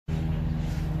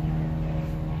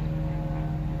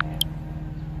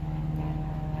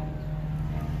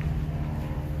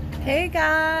Hey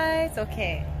guys,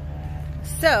 okay,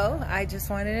 so I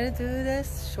just wanted to do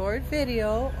this short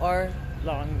video or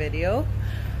long video.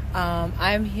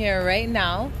 I'm here right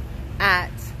now at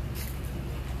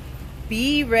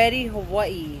Be Ready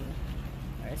Hawaii.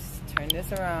 Let's turn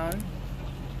this around.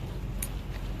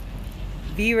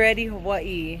 Be Ready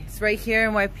Hawaii. It's right here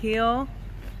in Waipio,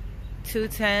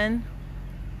 210.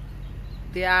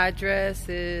 The address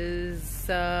is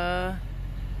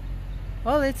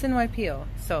well, it's in Waipio.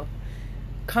 So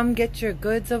come get your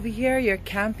goods over here, your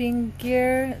camping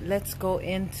gear. Let's go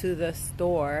into the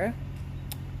store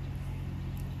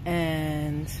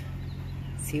and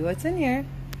see what's in here.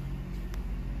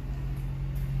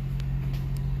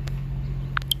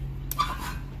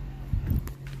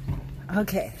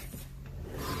 Okay,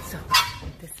 so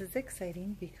this is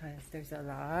exciting because there's a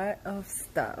lot of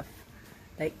stuff,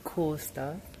 like cool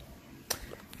stuff.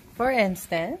 For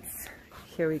instance,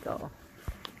 here we go.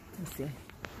 Let's see.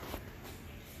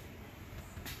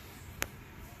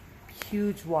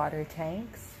 Huge water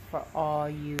tanks for all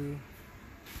your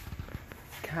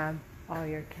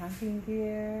camping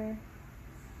gear.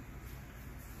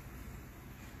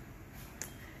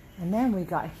 And then we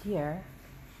got here,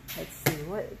 let's see,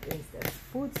 what is this?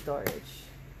 Food storage.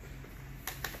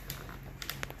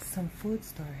 Some food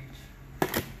storage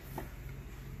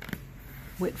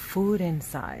with food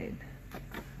inside.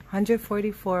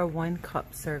 144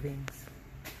 1-cup servings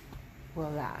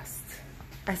will last,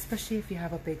 especially if you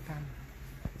have a big family.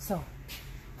 So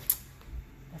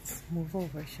let's move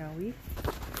over, shall we?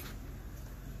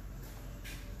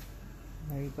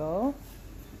 There you go.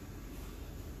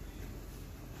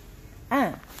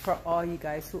 And for all you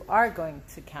guys who are going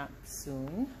to camp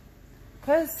soon,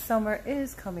 because summer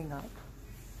is coming up,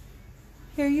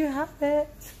 here you have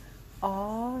it.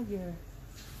 All your,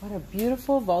 what a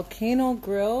beautiful volcano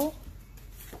grill.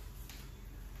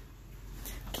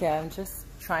 Okay, I'm just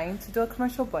trying to do a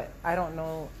commercial, but I don't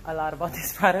know a lot about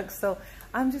these products, so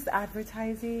I'm just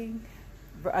advertising.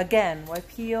 Again,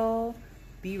 Waipio,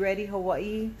 Be Ready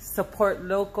Hawaii, support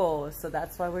local. So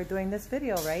that's why we're doing this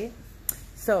video, right?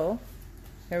 So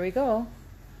here we go.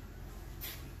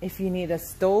 If you need a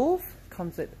stove,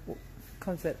 comes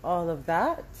with all of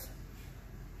that.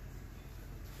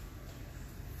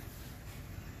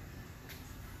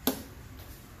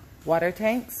 Water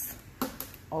tanks,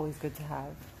 always good to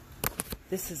have.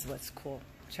 This is what's cool.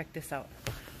 Check this out.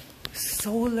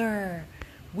 Solar.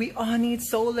 We all need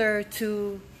solar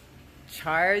to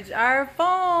charge our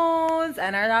phones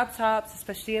and our laptops,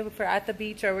 especially if we're at the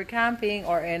beach or we're camping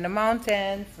or in the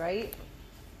mountains, right?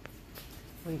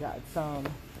 We got some.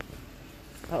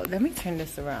 Oh, let me turn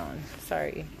this around.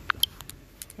 Sorry.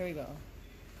 Here we go.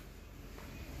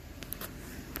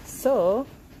 So,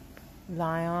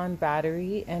 Lion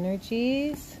battery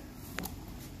energies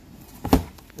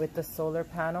with the solar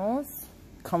panels.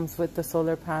 Comes with the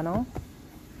solar panel.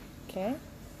 Okay,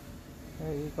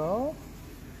 there you go.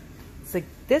 So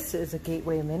this is a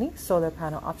Gateway Mini solar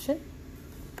panel option.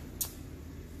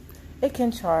 It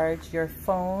can charge your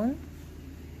phone.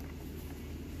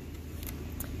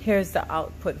 Here's the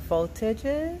output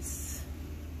voltages.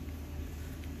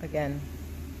 Again,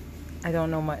 I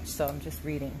don't know much, so I'm just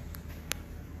reading.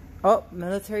 Oh,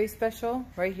 military special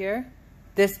right here.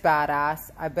 This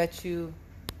badass. I bet you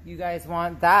guys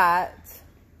want that.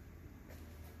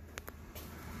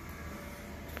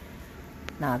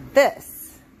 Now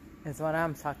this is what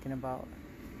I'm talking about.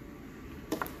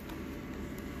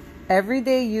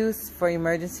 Everyday use for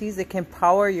emergencies. It can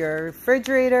power your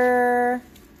refrigerator.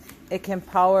 It can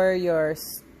power your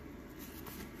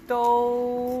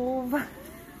stove.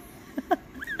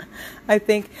 I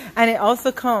think. And it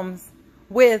also comes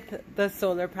with the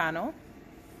solar panel,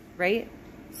 right?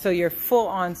 So you're full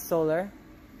on solar.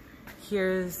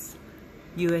 Here's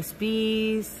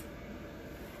USBs.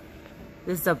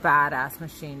 This is a badass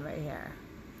machine right here.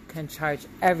 Can charge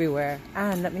everywhere.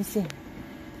 And let me see.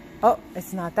 Oh,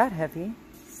 it's not that heavy.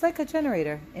 It's like a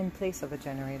generator in place of a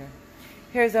generator.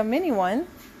 Here's a mini one,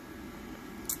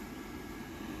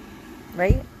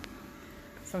 right?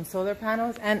 Some solar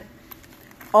panels. And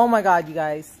oh my God, you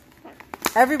guys.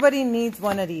 Everybody needs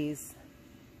one of these.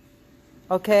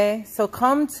 Okay, so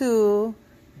come to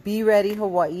Be Ready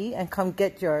Hawaii and come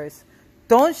get yours.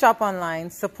 Don't shop online.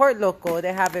 Support local.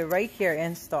 They have it right here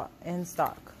in stock.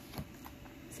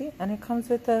 See, and it comes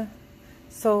with the.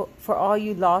 So for all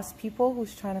you lost people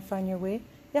who's trying to find your way,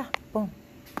 yeah, boom.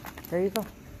 There you go.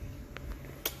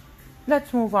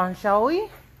 Let's move on, shall we?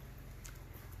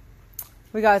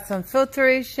 We got some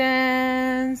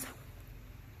filtrations.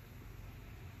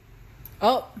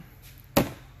 Oh,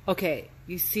 okay.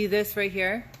 You see this right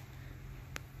here?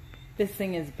 This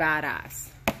thing is badass.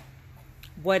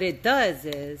 what it does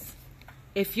is,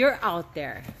 if you're out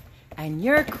there and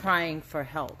you're crying for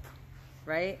help,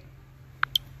 right?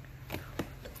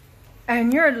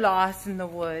 And you're lost in the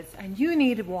woods and you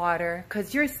need water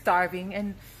because you're starving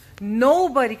and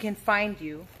nobody can find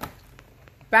you.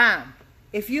 Bam!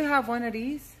 If you have one of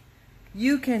these,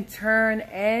 you can turn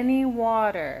any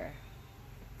water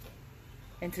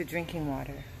into drinking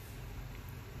water.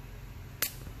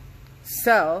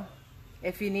 So,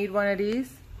 if you need one of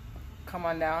these, come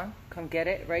on down. Come get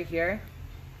it right here.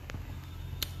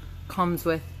 Comes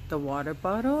with the water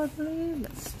bottle, I believe.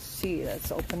 Let's see.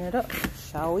 Let's open it up,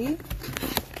 shall we?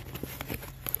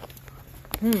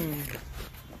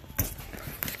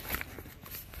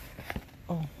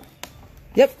 Oh.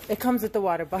 Yep, it comes with the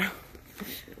water bottle.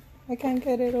 I can't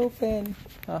get it open.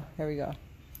 Oh, here we go.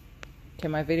 Okay,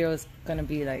 my video is gonna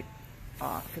be like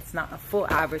off. It's not a full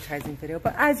advertising video,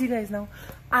 but as you guys know,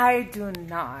 I do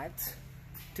not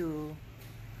do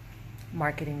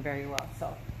marketing very well.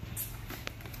 So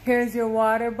here's your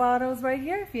water bottles right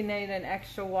here. If you need an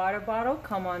extra water bottle,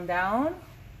 come on down.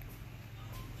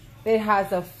 It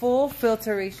has a full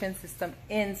filtration system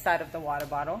inside of the water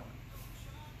bottle.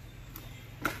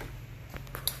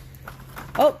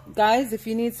 Oh, guys, if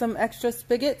you need some extra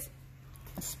spigots,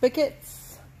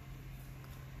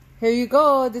 here you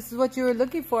go. This is what you were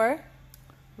looking for,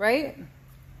 right?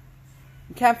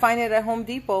 You can't find it at Home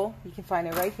Depot. You can find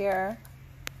it right here.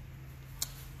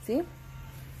 See?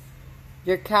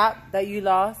 Your cap that you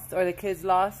lost or the kids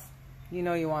lost, you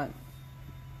know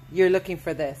you're looking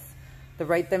for this. The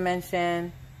right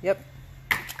dimension. Yep.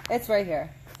 It's right here.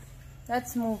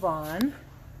 Let's move on.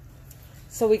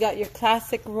 So we got your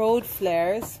classic road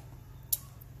flares,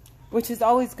 which is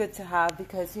always good to have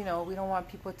because, you know, we don't want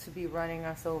people to be running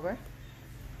us over.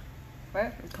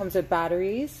 Right? It comes with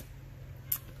batteries.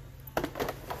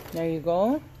 There you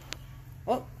go.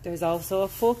 Oh, there's also a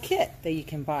full kit that you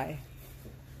can buy.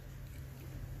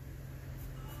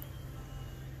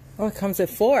 Oh, it comes with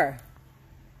 4.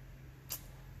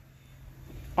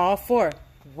 All 4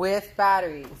 with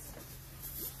batteries.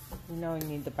 You know you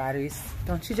need the batteries.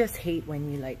 Don't you just hate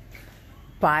when you like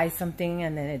buy something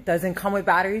and then it doesn't come with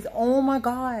batteries? Oh my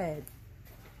God.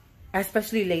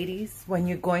 Especially ladies, when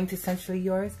you're going to Centrally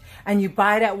Yours and you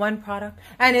buy that one product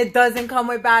and it doesn't come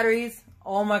with batteries.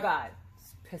 Oh my God.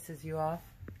 This pisses you off.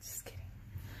 Just kidding.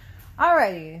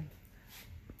 Alrighty.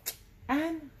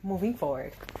 And moving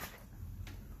forward.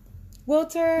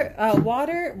 Water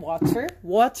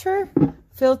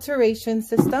filtration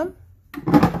system.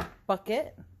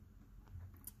 Bucket.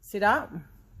 See that?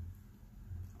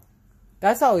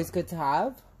 That's always good to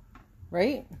have,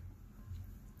 right?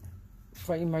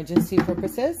 For emergency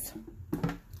purposes.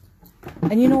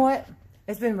 And you know what?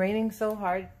 It's been raining so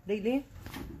hard lately.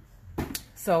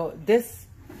 So this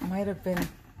might have been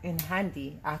in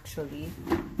handy actually,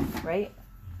 right?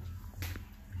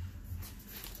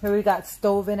 Here we got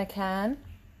stove in a can.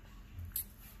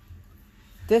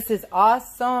 This is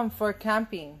awesome for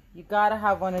camping. You gotta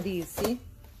have one of these, see?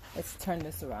 Let's turn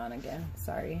this around again,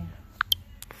 sorry.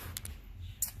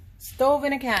 Stove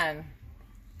in a can.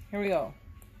 Here we go.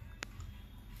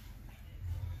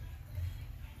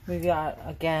 We got,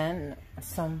 again,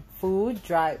 some food,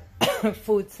 dry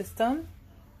food system.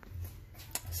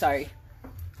 Sorry.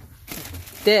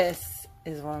 This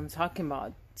is what I'm talking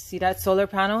about. See that solar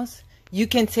panels? You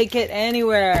can take it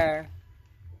anywhere.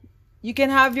 You can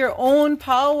have your own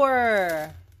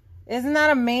power. Isn't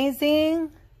that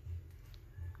amazing?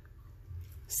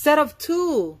 Set of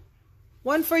 2.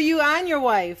 One for you and your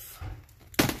wife.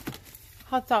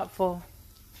 How thoughtful.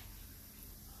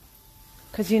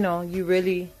 Because, you know, you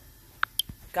really,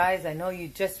 guys, I know you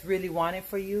just really want it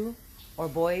for you or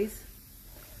boys.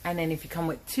 And then if you come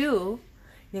with 2,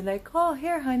 you're like, oh,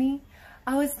 here, honey,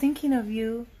 I was thinking of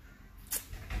you.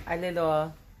 A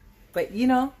little, but you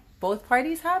know, both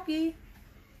parties happy.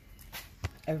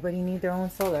 Everybody need their own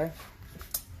solar.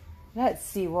 Let's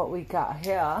see what we got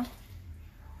here.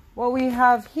 What we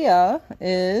have here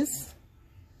is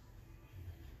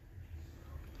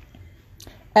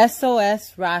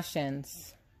SOS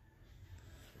rations.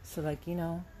 So like, you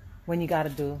know, when you gotta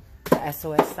do the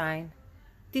SOS sign.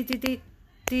 Did you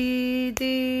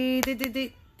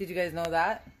guys know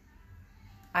that?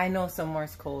 I know some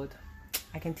Morse code.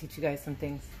 I can teach you guys some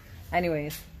things.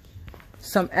 Anyways,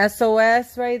 some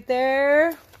SOS right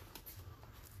there.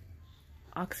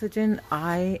 Oxygen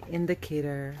eye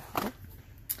indicator.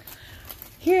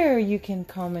 Here you can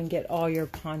come and get all your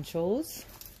ponchos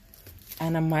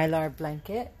and a Mylar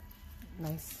blanket.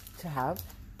 Nice to have.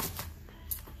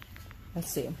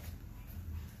 Let's see.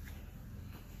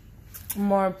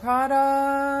 More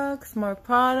products, more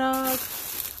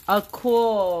products. a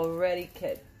cool Ready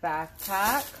Kit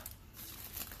backpack.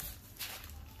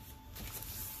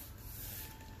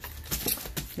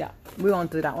 Yeah, we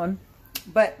won't do that one.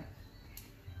 But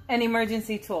an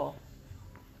emergency tool.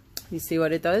 You see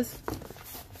what it does?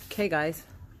 Okay, guys.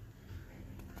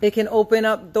 It can open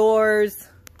up doors.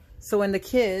 So when the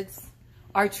kids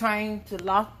are trying to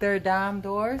lock their damn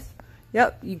doors,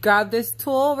 yep, you grab this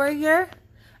tool right here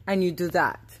and you do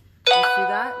that. You see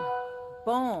that?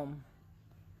 Boom.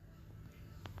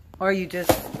 Or you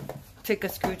just take a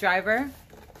screwdriver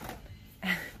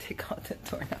and take out the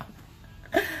doorknob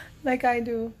like I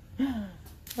do.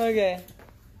 Okay.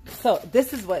 So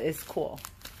this is what is cool.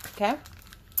 Okay.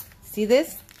 See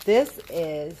this? This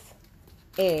is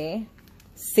a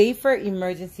safer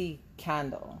emergency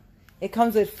candle. It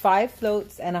comes with 5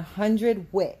 floats and 100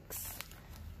 wicks.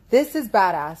 This is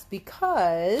badass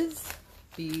because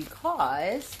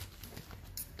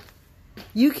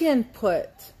you can put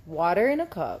water in a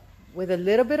cup with a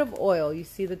little bit of oil. You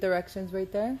see the directions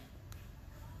right there?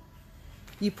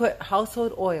 You put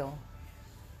household oil.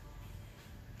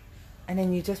 And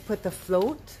then you just put the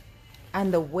float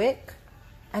and the wick,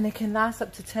 and it can last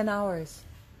up to 10 hours.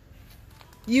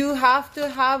 You have to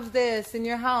have this in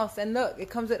your house. And look, it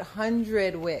comes with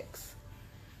 100 wicks.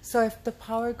 So if the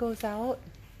power goes out,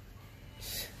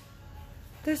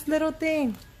 this little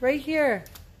thing right here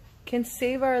can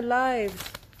save our lives.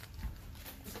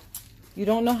 You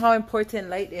don't know how important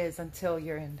light is until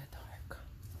you're in the dark.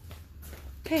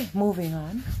 Okay, moving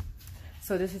on.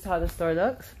 So this is how the store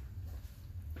looks.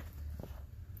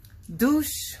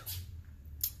 Douche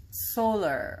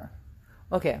solar.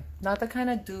 Okay, not the kind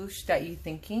of douche that you're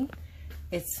thinking.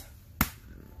 It's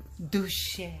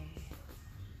douche.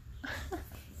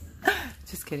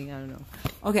 Just kidding, I don't know.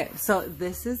 Okay, so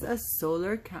this is a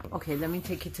solar cam. Okay, let me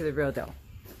take you to the real deal.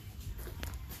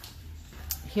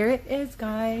 Here it is,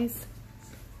 guys.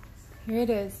 Here it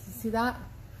is. You see that?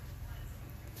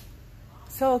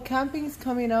 So camping's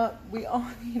coming up. We all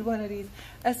need one of these,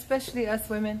 especially us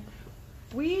women.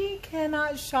 We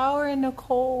cannot shower in the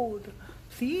cold.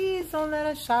 Please don't let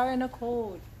us shower in the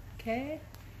cold, okay?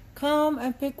 Come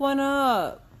and pick one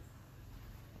up.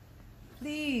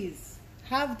 Please,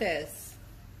 have this.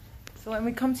 So when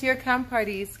we come to your camp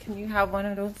parties, can you have one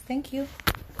of those? Thank you.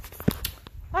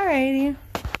 Alrighty.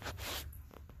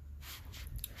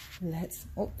 Let's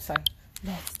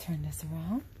turn this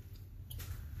around.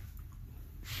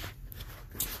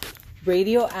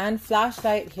 Radio and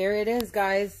flashlight, here it is,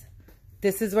 guys.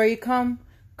 This is where you come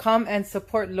and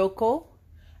support local.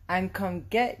 And come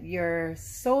get your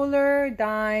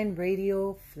Solardyne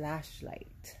radio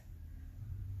flashlight.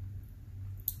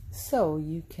 So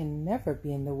you can never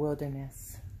be in the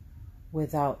wilderness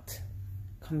without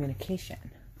communication.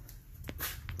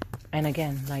 And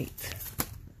again, light.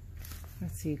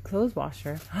 Let's see, clothes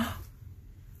washer.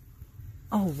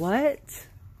 Oh, what?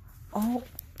 Oh,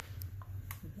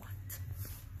 what?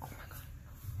 Oh my God.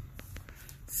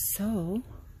 So,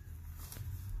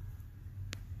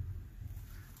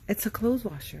 it's a clothes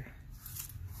washer.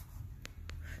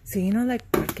 So you know,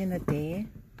 like back in the day,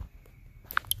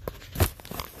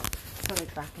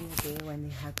 when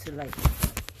they had to, like,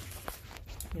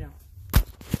 you know,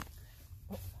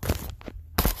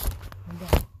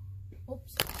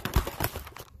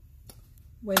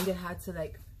 when they had to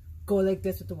like go like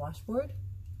this with the washboard,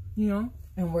 you know,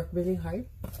 and work really hard.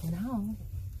 Now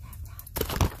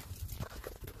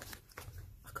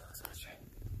a clothes washer.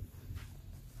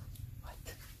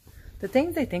 What? The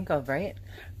things they think of, right?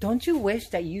 Don't you wish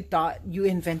that you thought you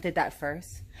invented that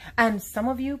first? And some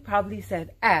of you probably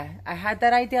said, I had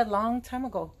that idea a long time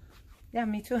ago. Yeah,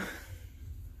 me too.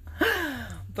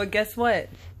 But guess what?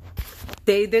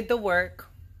 They did the work.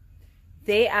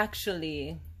 They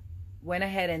actually went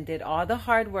ahead and did all the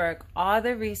hard work, all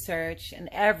the research and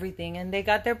everything, and they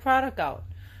got their product out.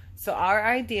 So our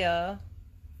idea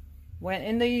went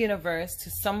in the universe to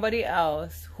somebody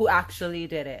else who actually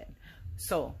did it.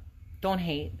 So don't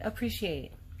hate,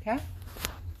 appreciate. Okay?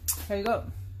 Here you go.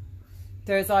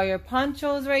 There's all your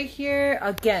ponchos right here.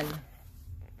 Again,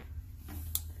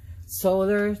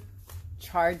 solar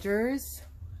chargers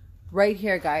right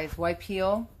here, guys.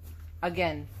 Waipio.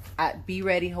 Again, at Be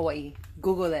Ready Hawaii.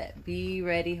 Google it. Be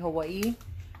Ready Hawaii.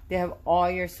 They have all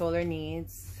your solar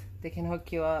needs. They can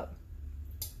hook you up.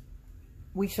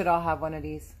 We should all have one of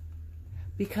these,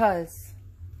 because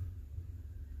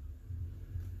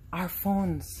our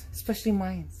phones, especially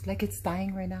mine, like it's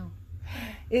dying right now.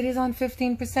 It is on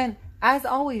 15%. As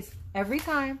always, every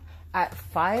time at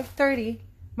 5:30,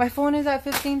 my phone is at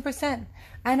 15%.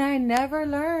 And I never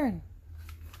learn.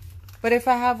 But if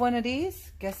I have one of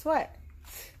these, guess what?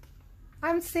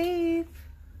 I'm safe.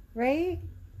 right?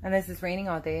 Unless it's raining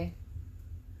all day.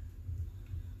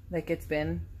 Like it's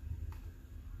been.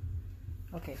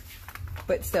 Okay.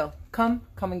 But still, come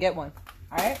and get one.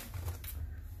 Alright?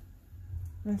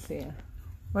 Let's see.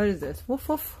 What is this? Woof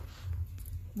woof.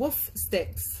 Woof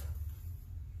sticks.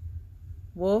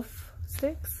 Wolf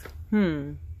sticks?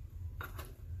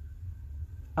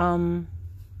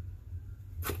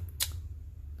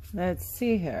 Let's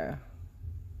see here.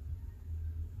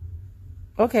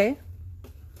 Okay.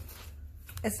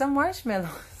 It's a marshmallow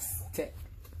stick.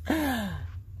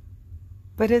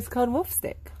 But it's called wolf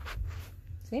stick.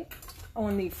 See?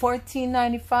 Only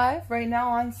 $14.95 right now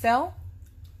on sale.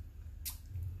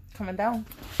 Coming down.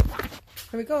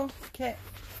 Here we go. Okay.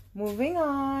 Moving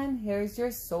on. Here's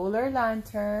your solar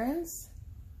lanterns.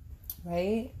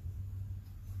 Right?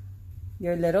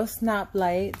 Your little snap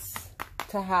lights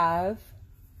to have.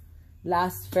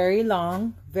 Lasts very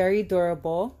long. Very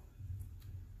durable.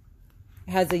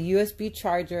 It has a USB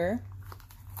charger.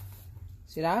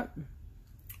 See that?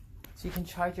 So you can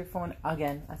charge your phone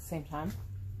again at the same time.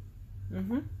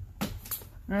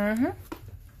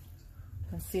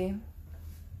 Let's see.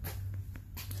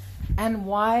 And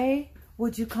why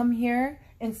would you come here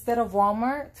instead of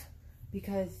Walmart?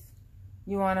 Because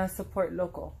you want to support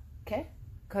local, okay?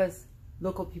 Because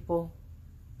local people,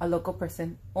 a local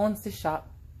person owns the shop.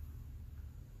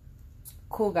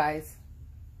 Cool, guys.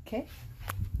 Okay?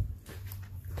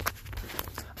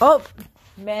 Oh,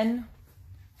 men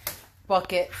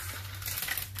buckets.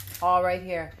 All right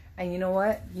here. And you know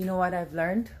what? You know what I've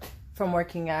learned from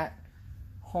working at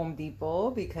Home Depot,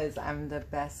 because I'm the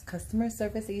best customer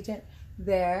service agent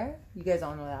there. You guys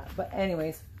all know that. But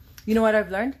anyways, you know what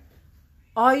I've learned?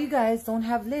 All you guys don't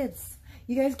have lids.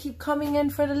 You guys keep coming in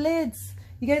for the lids.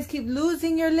 You guys keep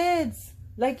losing your lids.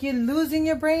 Like you're losing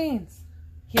your brains.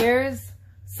 Here's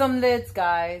some lids,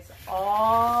 guys.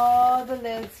 All the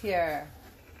lids here.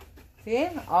 See?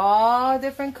 All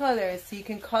different colors. So you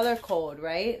can color code,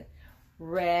 right?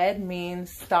 Red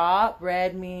means stop.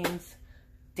 Red means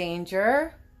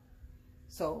danger.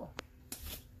 So,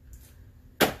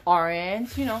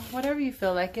 orange, you know, whatever you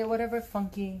feel like it. Whatever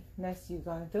funkiness you're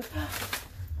going to do.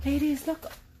 Ladies,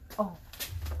 look. Oh,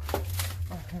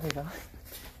 here we go.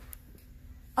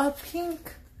 A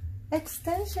pink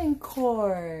extension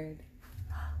cord.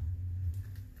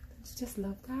 Don't you just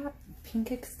love that?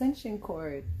 Pink extension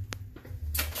cord.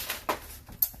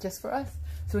 Just for us.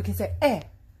 So we can say, hey,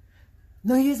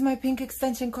 no use my pink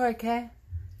extension cord, okay?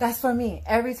 That's for me.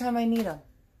 Every time I need them.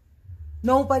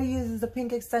 Nobody uses the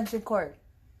pink extension cord.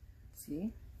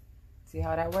 See? See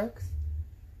how that works?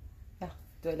 Yeah,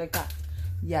 do it like that.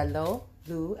 Yellow,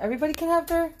 blue. Everybody can have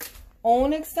their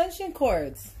own extension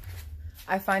cords.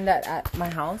 I find that at my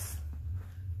house,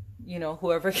 you know,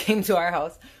 whoever came to our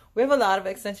house, we have a lot of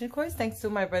extension cords thanks to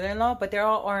my brother-in-law, but they're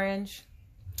all orange.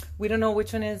 We don't know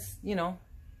which one is, you know,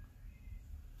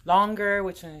 longer,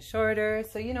 which one is shorter.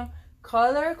 So, you know,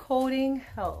 color coding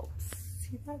helps.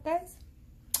 See that, guys?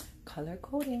 Color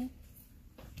coding.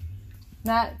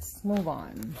 Let's move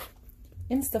on.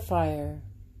 Instafire.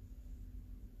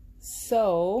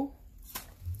 So,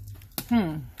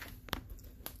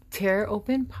 tear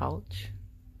open pouch.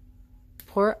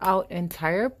 Pour out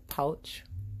entire pouch.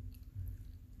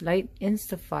 Light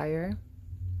Instafire.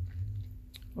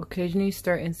 Occasionally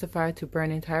stir Instafire to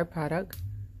burn entire product.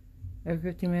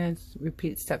 Every 15 minutes,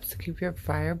 repeat steps to keep your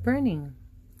fire burning.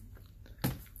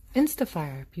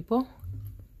 Instafire, people.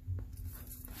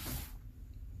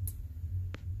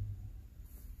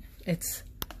 It's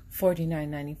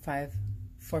 $49.95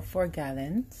 for 4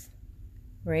 gallons,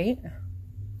 right?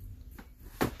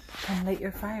 And light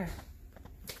your fire.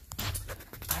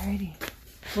 Alrighty.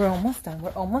 We're almost done.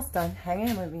 We're almost done. Hang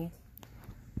in with me.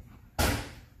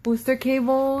 Booster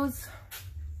cables.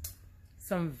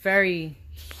 Some very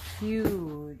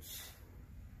huge,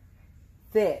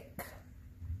 thick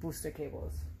booster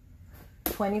cables.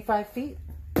 25 feet,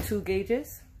 2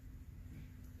 gauges,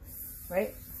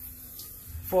 right?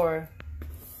 For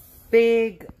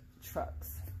big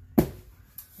trucks.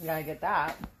 You gotta get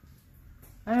that.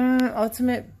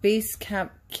 Ultimate base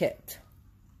camp kit.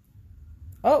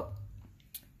 Oh,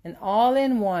 an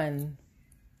all-in-one.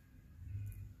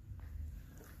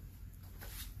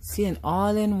 See, an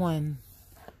all-in-one.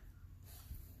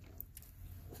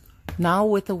 Now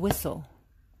with a whistle.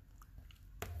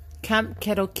 Camp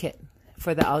kettle kit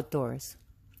for the outdoors.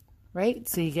 Right?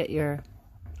 So you get your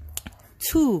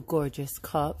 2 gorgeous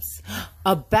cups.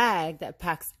 A bag that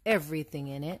packs everything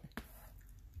in it.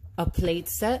 A plate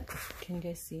set. Can you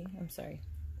guys see? I'm sorry.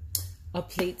 A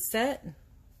plate set.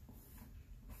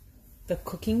 The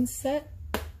cooking set.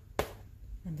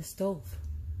 And the stove.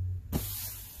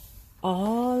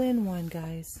 all in one,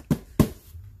 guys.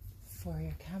 For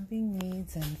your camping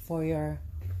needs and for your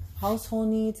household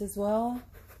needs as well.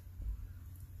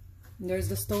 There's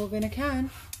the stove in a can.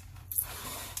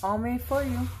 All made for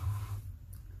you.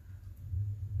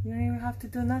 You don't even have to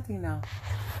do nothing now.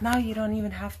 Now you don't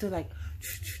even have to like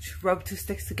rub two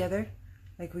sticks together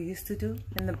like we used to do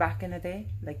in the back in the day.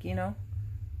 Like, you know,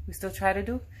 we still try to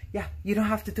do. Yeah, you don't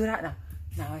have to do that now.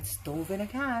 Now it's stove in a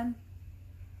can.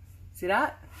 See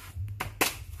that?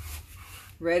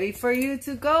 Ready for you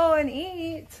to go and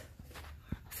eat.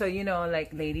 So, you know,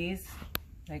 like ladies,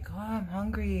 like, oh, I'm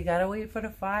hungry. You gotta wait for the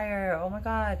fire. Oh my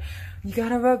God. You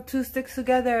gotta rub two sticks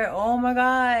together. Oh my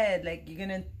God. Like, you're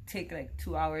gonna take like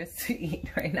 2 hours to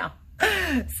eat right now.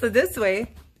 So this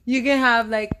way, you can have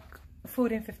like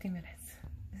food in 15 minutes.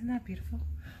 Isn't that beautiful?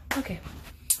 Okay.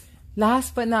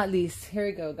 Last but not least, here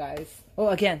we go, guys. Oh,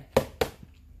 again,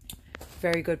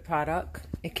 very good product.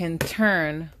 It can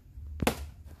turn,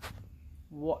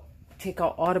 take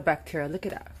out all the bacteria. Look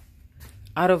at that.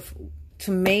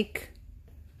 To make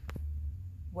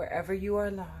wherever you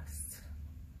are lost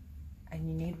and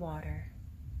you need water,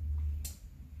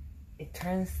 it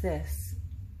turns this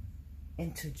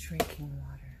into drinking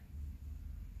water.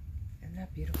 Isn't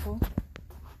that beautiful?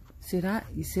 See that?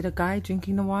 You see the guy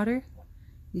drinking the water?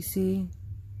 You see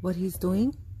what he's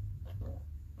doing?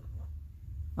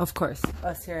 Of course,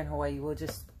 us here in Hawaii, we'll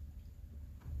just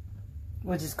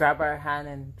grab our hand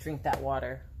and drink that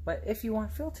water. But if you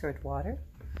want filtered water,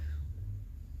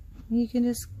 you can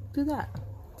just do that.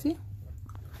 See?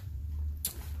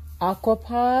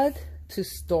 Aquapod to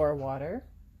store water.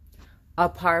 A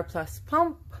Power Plus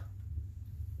pump.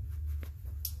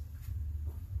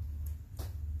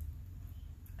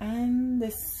 And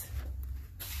this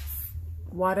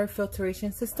water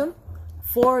filtration system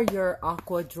for your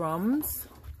aqua drums.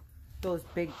 Those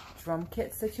big drum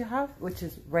kits that you have, which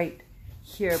is right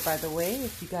here, by the way,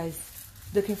 if you guys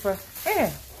looking for,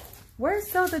 hey,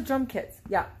 where's all the drum kits?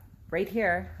 Yeah, right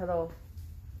here. Hello.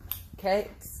 Okay,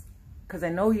 because I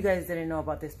know you guys didn't know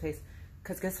about this place,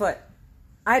 because guess what,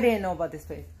 I didn't know about this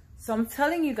place, so I'm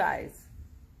telling you guys,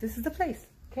 this is the place.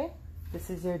 Okay, this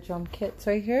is your drum kits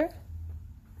right here.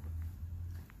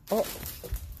 Oh,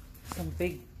 some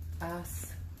big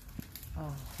ass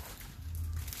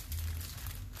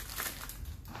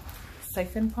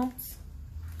siphon pumps.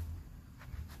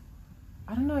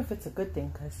 I don't know if it's a good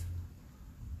thing, because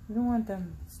we don't want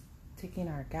them taking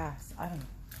our gas. I don't know.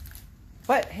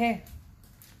 But hey,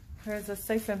 here's a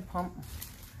siphon pump.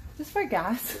 Just for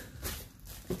gas.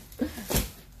 I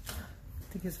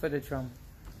think it's for the drum.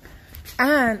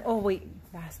 And, oh wait,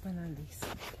 last but not least.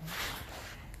 Okay.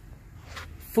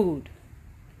 Food.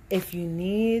 If you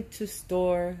need to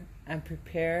store and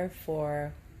prepare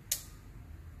for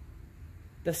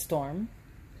the storm,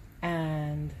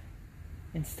 and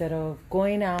instead of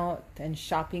going out and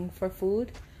shopping for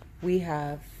food, we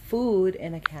have food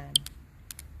in a can.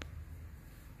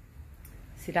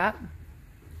 See that?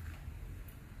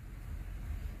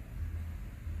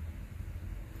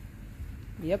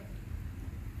 Yep.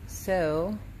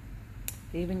 So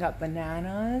they even got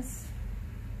bananas,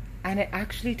 and it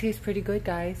actually tastes pretty good,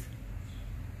 guys.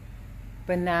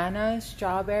 Banana,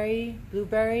 strawberry,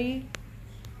 blueberry.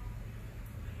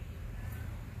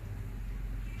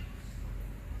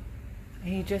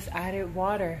 And you just added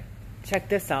water. Check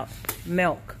this out.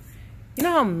 Milk. You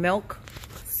know how milk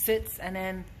sits and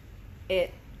then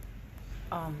it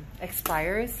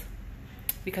expires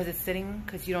because it's sitting,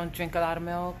 because you don't drink a lot of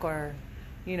milk, or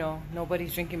you know,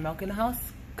 nobody's drinking milk in the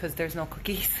house because there's no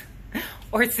cookies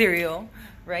or cereal,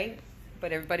 right?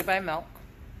 But everybody buy milk.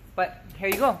 But here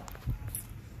you go.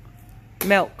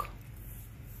 Milk.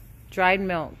 Dried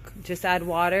milk. Just add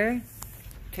water.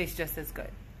 Tastes just as good.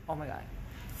 Oh my God.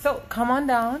 So come on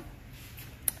down.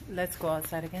 Let's go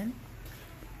outside again.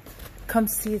 Come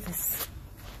see this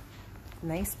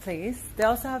nice place. They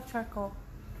also have charcoal.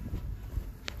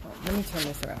 Oh, let me turn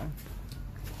this around.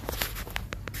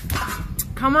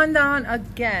 Come on down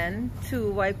again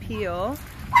to Waipio.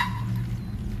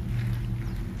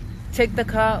 Take the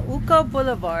Ka'uka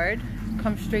Boulevard.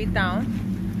 Come straight down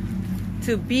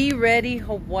to Be Ready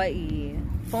Hawaii.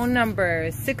 Phone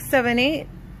number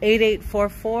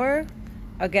 678-8844.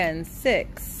 Again,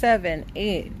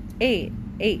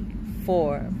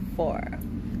 678-8844.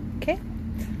 Okay.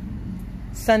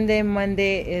 Sunday,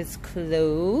 Monday is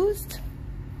closed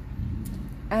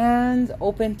and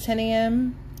open 10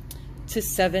 a.m. to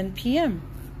 7 p.m.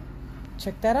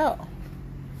 Check that out.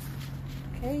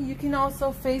 Okay, you can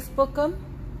also Facebook them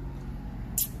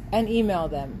and email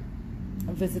them.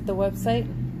 Visit the website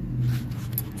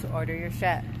to order your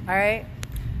shit. All right.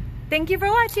 Thank you for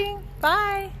watching.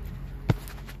 Bye.